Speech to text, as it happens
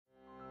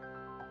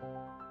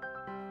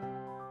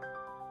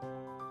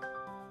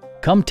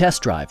Come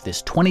test drive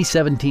this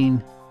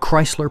 2017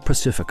 Chrysler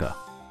Pacifica.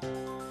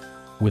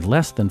 With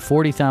less than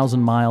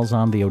 40,000 miles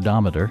on the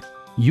odometer,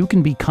 you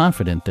can be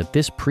confident that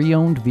this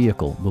pre-owned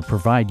vehicle will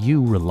provide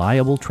you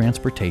reliable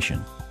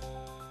transportation.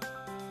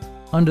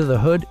 Under the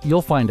hood,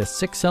 you'll find a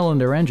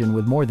 6-cylinder engine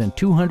with more than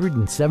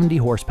 270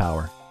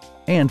 horsepower.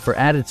 And for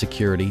added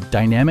security,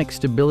 dynamic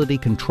stability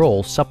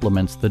control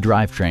supplements the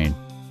drivetrain.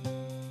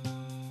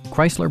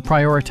 Chrysler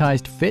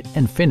prioritized fit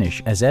and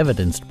finish as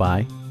evidenced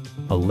by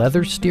a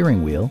leather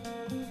steering wheel,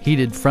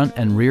 heated front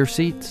and rear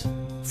seats,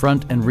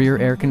 front and rear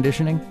air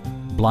conditioning,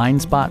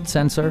 blind spot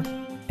sensor,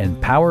 and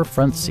power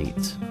front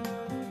seats.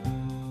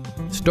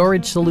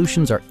 Storage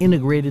solutions are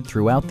integrated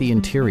throughout the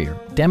interior,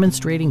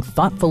 demonstrating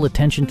thoughtful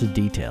attention to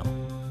detail.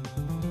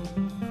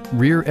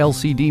 Rear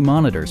LCD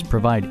monitors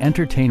provide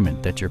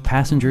entertainment that your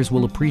passengers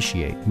will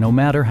appreciate no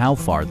matter how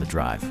far the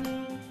drive.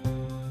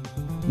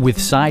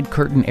 With side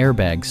curtain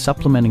airbags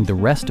supplementing the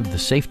rest of the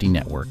safety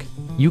network,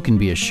 you can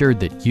be assured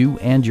that you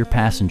and your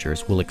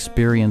passengers will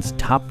experience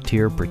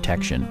top-tier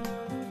protection.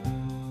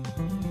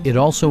 It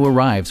also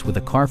arrives with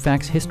a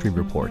Carfax history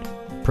report,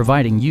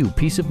 providing you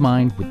peace of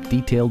mind with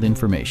detailed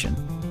information.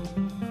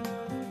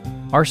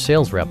 Our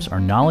sales reps are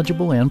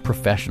knowledgeable and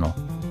professional.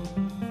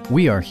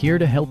 We are here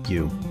to help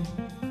you.